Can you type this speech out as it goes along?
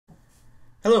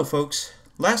Hello folks.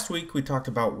 Last week we talked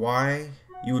about why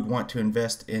you would want to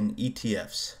invest in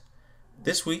ETFs.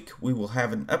 This week we will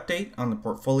have an update on the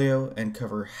portfolio and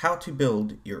cover how to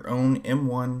build your own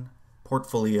M1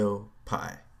 portfolio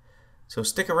pie. So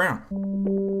stick around.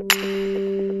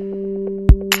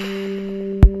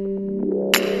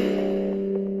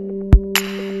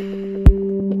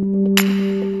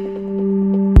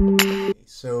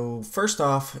 So first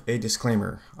off, a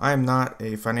disclaimer. I am not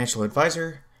a financial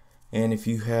advisor, and if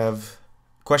you have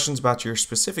questions about your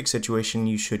specific situation,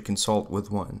 you should consult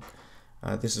with one.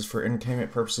 This is for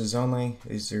entertainment purposes only.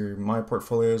 These are my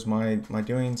portfolios, my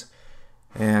doings.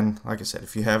 And like I said,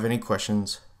 if you have any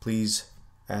questions, please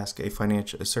ask a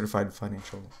certified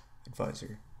financial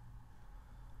advisor.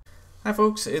 Hi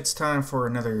folks, it's time for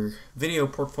another video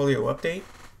portfolio update.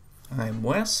 I'm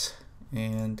Wes,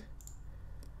 and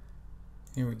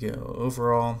here we go.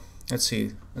 Overall, let's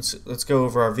see. Let's go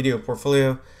over our video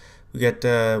portfolio. We got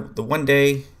the 1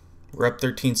 day, we're up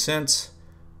 13 cents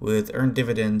with earned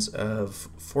dividends of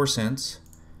 4 cents.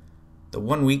 The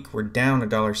 1 week, we're down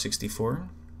 $1.64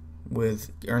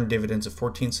 with earned dividends of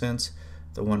 14 cents.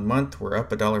 The 1 month, we're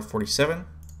up $1.47,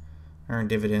 earned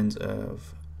dividends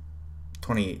of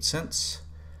 28 cents.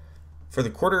 For the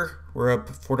quarter, we're up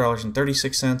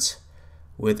 $4.36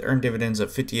 with earned dividends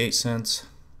of 58 cents.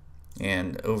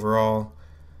 And overall,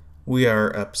 we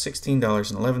are up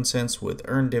 $16.11 with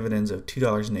earned dividends of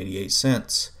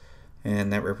 $2.88,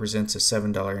 and that represents a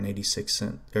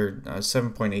 $7.86 or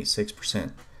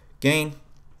 7.86% gain.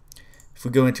 If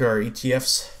we go into our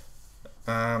ETFs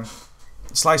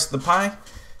slice of the pie,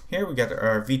 here we got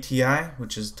our VTI,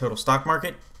 which is total stock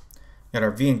market. We got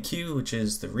our VNQ, which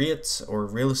is the REITs or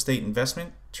real estate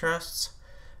investment trusts,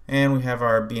 and we have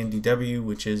our BNDW,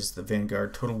 which is the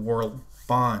Vanguard Total World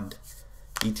Bond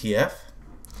ETF.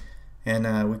 And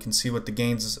we can see what the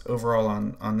gains overall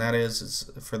on that is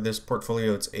for this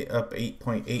portfolio. It's up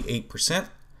 8.88%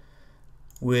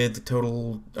 with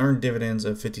total earned dividends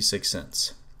of 56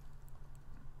 cents.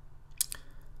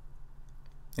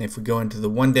 And if we go into the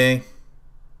 1 day,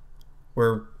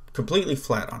 we're completely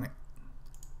flat on it.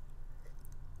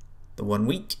 The 1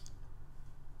 week,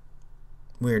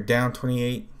 we are down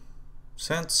 28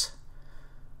 cents.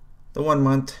 The 1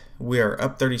 month, we are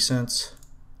up 30 cents.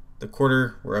 The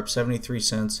quarter, we're up 73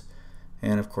 cents,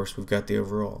 and of course we've got the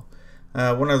overall.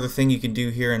 One other thing you can do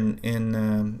here in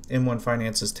M1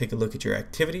 Finance is take a look at your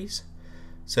activities.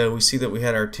 So we see that we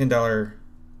had our $10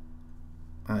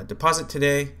 deposit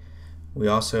today. We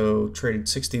also traded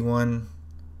 61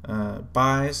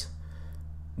 buys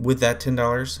with that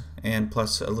 $10 and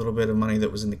plus a little bit of money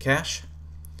that was in the cash.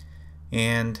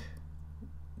 And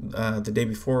the day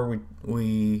before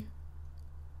we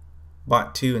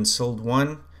bought 2 and sold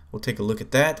 1. We'll take a look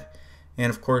at that. And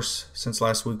of course, since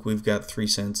last week, we've got 3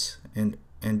 cents and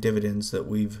dividends that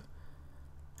we've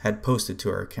had posted to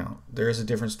our account. There is a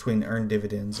difference between earned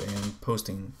dividends and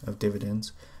posting of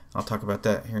dividends. I'll talk about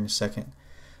that here in a second.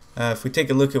 If we take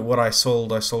a look at what I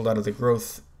sold out of the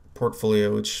growth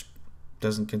portfolio, which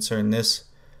doesn't concern this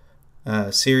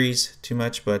series too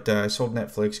much, but I sold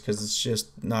Netflix because it's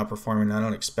just not performing. I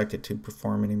don't expect it to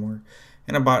perform anymore.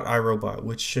 And I bought iRobot,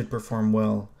 which should perform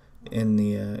well in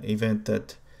the event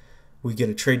that we get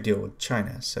a trade deal with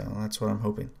China. So that's what I'm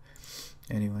hoping.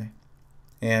 Anyway,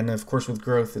 and of course with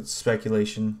growth, it's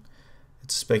speculation.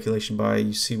 It's a speculation buy.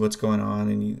 You see what's going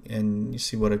on, and you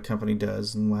see what a company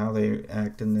does and how they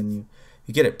act, and then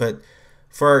you get it. But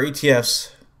for our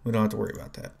ETFs, we don't have to worry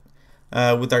about that.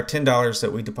 With our $10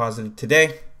 that we deposited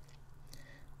today,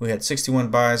 we had 61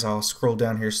 buys. I'll scroll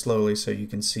down here slowly so you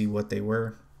can see what they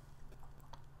were.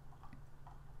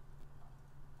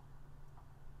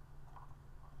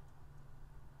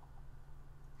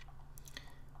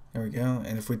 There we go.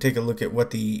 And if we take a look at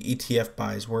what the ETF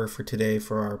buys were for today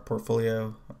for our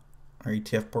portfolio, our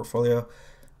ETF portfolio,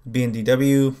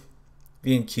 BNDW,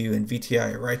 VNQ, and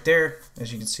VTI are right there.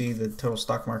 As you can see, the total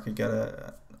stock market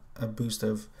got a boost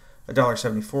of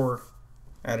 $1.74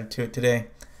 added to it today.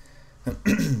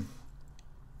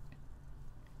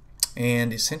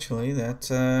 And essentially, that's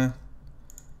the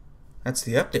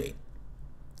update.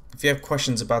 If you have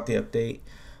questions about the update,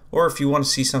 or if you want to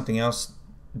see something else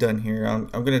done here, I'm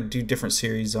going to do different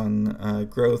series on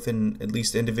growth and at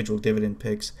least individual dividend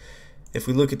picks. If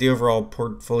we look at the overall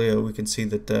portfolio, we can see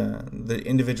that the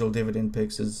individual dividend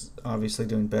picks is obviously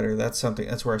doing better. That's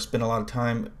where I spend a lot of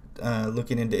time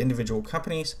looking into individual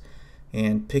companies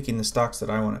and picking the stocks that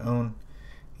I want to own,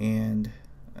 and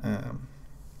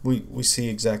we see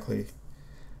exactly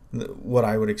what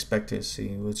I would expect to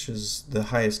see, which is the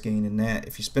highest gain in that.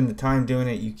 If you spend the time doing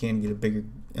it, you can get a bigger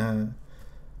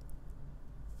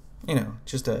you know,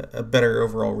 just a better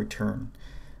overall return.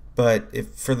 But if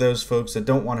for those folks that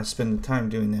don't want to spend the time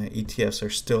doing that, ETFs are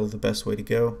still the best way to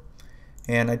go.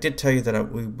 And I did tell you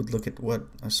that we would look at what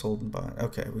I sold and bought.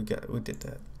 Okay, we did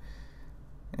that.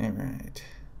 All right.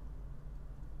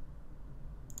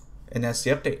 And that's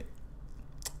the update.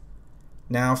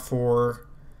 Now for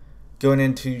going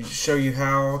in to show you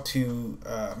how to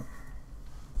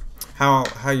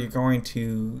how you're going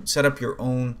to set up your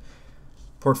own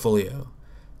portfolio.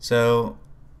 So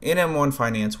in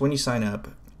M1Finance, when you sign up,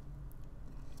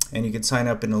 and you can sign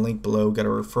up in the link below, got a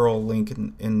referral link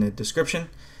in the description.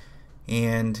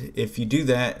 And if you do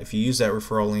that, if you use that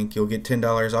referral link, you'll get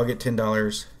 $10. I'll get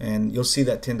 $10, and you'll see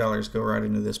that $10 go right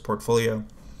into this portfolio.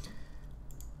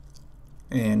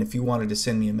 And if you wanted to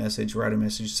send me a message, write a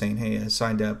message saying, hey, I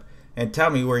signed up, and tell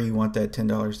me where you want that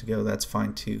 $10 to go, that's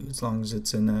fine too, as long as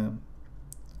it's in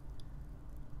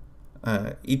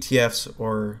ETFs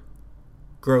or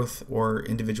growth or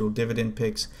individual dividend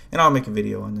picks, and I'll make a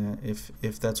video on that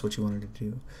if that's what you wanted to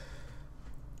do.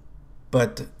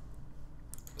 But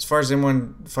as far as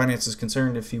M1Finance is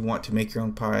concerned, if you want to make your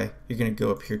own pie, you're going to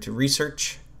go up here to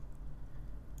Research,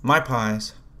 My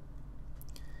Pies,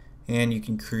 and you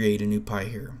can create a new pie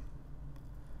here.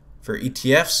 For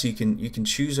ETFs, you can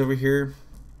choose over here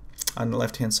on the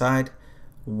left hand side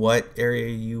what area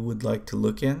you would like to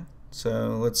look in.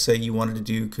 So let's say you wanted to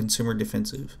do consumer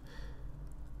defensive.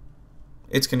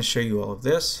 It's going to show you all of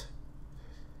this.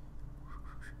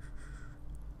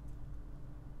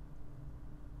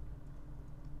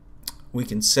 We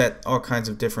can set all kinds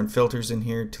of different filters in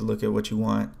here to look at what you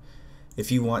want.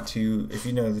 If you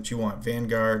know that you want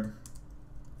Vanguard,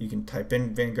 you can type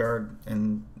in Vanguard,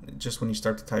 and just when you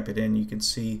start to type it in, you can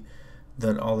see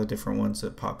that all the different ones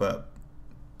that pop up.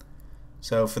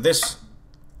 So for this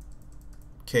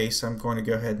case, I'm going to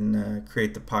go ahead and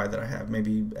create the pie that I have,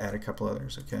 maybe add a couple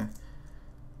others. Okay,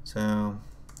 so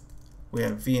we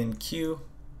have VNQ.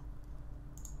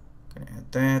 I'm going to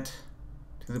add that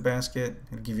to the basket.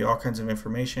 It'll give you all kinds of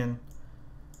information.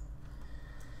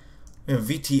 We have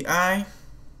VTI. I'm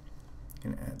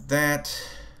going to add that.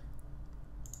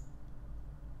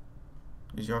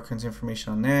 Gives you all kinds of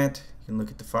information on that. You can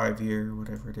look at the 5-year,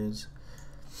 whatever it is.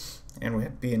 And we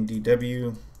have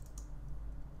BNDW.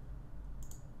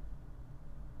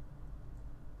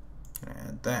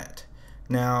 Add that.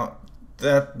 Now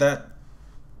that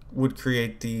would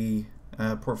create the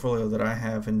portfolio that I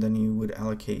have, and then you would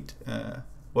allocate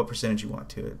what percentage you want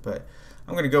to it. But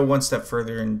I'm going to go one step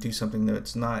further and do something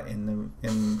that's not in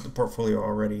the portfolio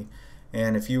already.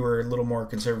 And if you were a little more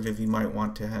conservative, you might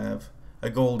want to have a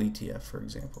gold ETF, for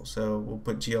example. So we'll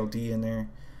put GLD in there.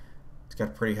 It's got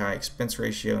a pretty high expense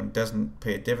ratio and doesn't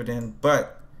pay a dividend,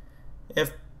 but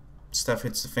if stuff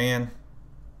hits the fan,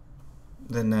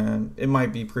 then it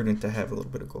might be prudent to have a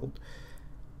little bit of gold.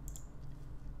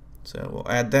 So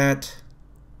we'll add that,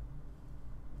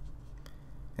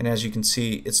 and as you can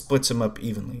see, it splits them up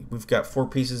evenly. We've got 4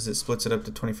 pieces, it splits it up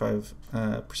to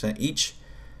 25% each.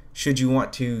 Should you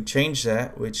want to change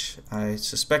that, which I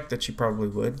suspect that you probably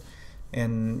would,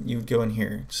 and you would go in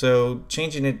here. So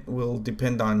changing it will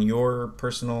depend on your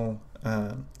personal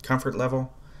comfort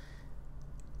level.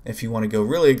 If you want to go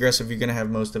really aggressive, you're going to have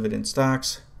most of it in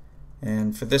stocks.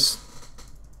 And for this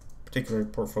particular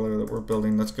portfolio that we're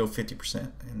building, let's go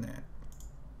 50% in that.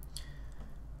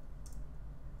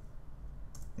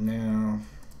 Now,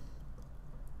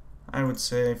 I would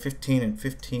say 15 and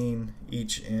 15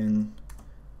 each in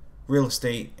real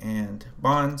estate and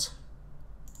bonds.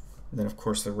 And then of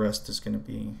course the rest is going to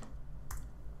be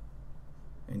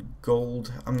in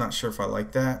gold. I'm not sure if I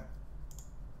like that,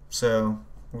 so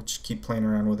we'll just keep playing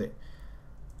around with it.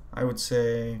 I would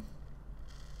say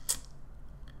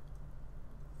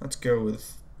let's go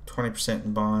with 20%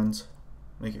 in bonds,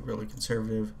 make it really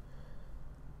conservative.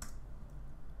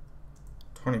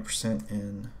 20%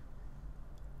 in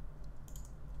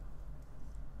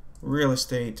real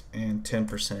estate and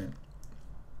 10%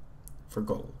 for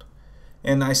gold.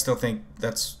 And I still think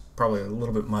that's probably a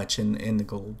little bit much in the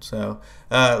gold. So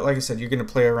like I said, you're going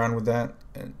to play around with that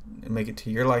and make it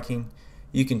to your liking.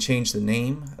 You can change the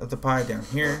name of the pie down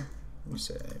here. We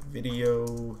say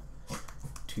video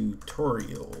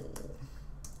tutorial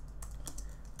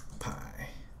pie.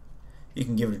 You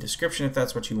can give it a description if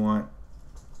that's what you want,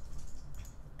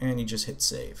 and you just hit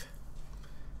save,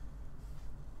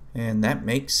 and that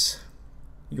makes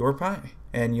your pie.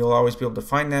 And you'll always be able to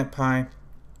find that pie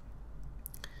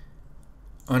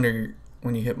under,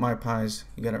 when you hit my pies,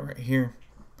 you got it right here.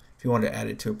 If you want to add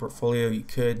it to a portfolio, you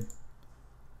could.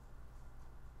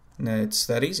 And it's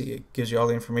that easy. It gives you all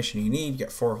the information you need. You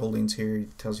got 4 holdings here.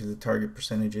 It tells you the target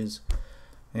percentages.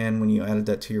 and when you added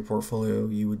that to your portfolio,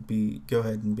 you would go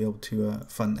ahead and be able to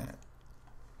fund that.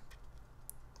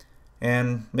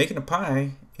 And making a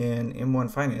pie in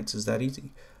M1 Finance is that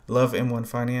easy. Love M1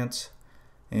 Finance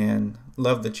and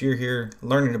love that you're here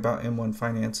learning about M1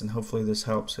 Finance, and hopefully this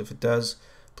helps. If it does,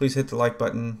 please hit the like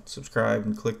button, subscribe,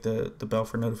 and click the bell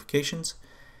for notifications.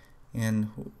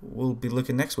 And we'll be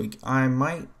looking next week. I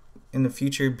might in the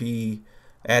future be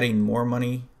adding more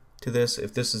money to this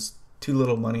if this is too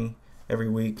little money every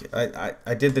week.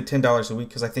 I did the $10 a week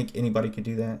because I think anybody could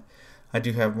do that. I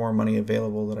do have more money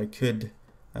available that I could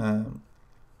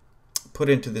put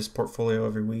into this portfolio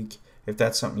every week. If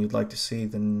that's something you'd like to see,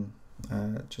 then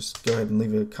just go ahead and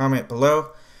leave a comment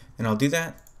below and I'll do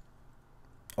that.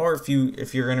 Or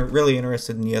if you're really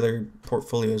interested in the other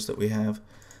portfolios that we have,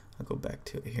 I'll go back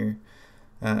to it here.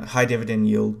 High dividend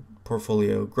yield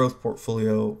portfolio, growth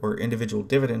portfolio, or individual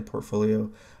dividend portfolio.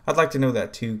 I'd like to know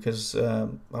that too, because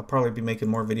I'll probably be making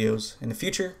more videos in the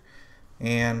future,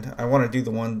 and I want to do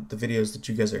the videos that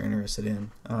you guys are interested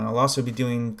in. I'll also be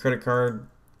doing credit card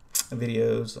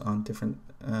videos on different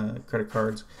credit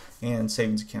cards and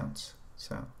savings accounts.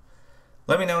 So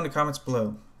let me know in the comments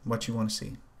below what you want to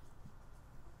see.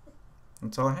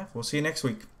 That's all I have. We'll see you next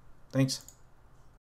week. Thanks.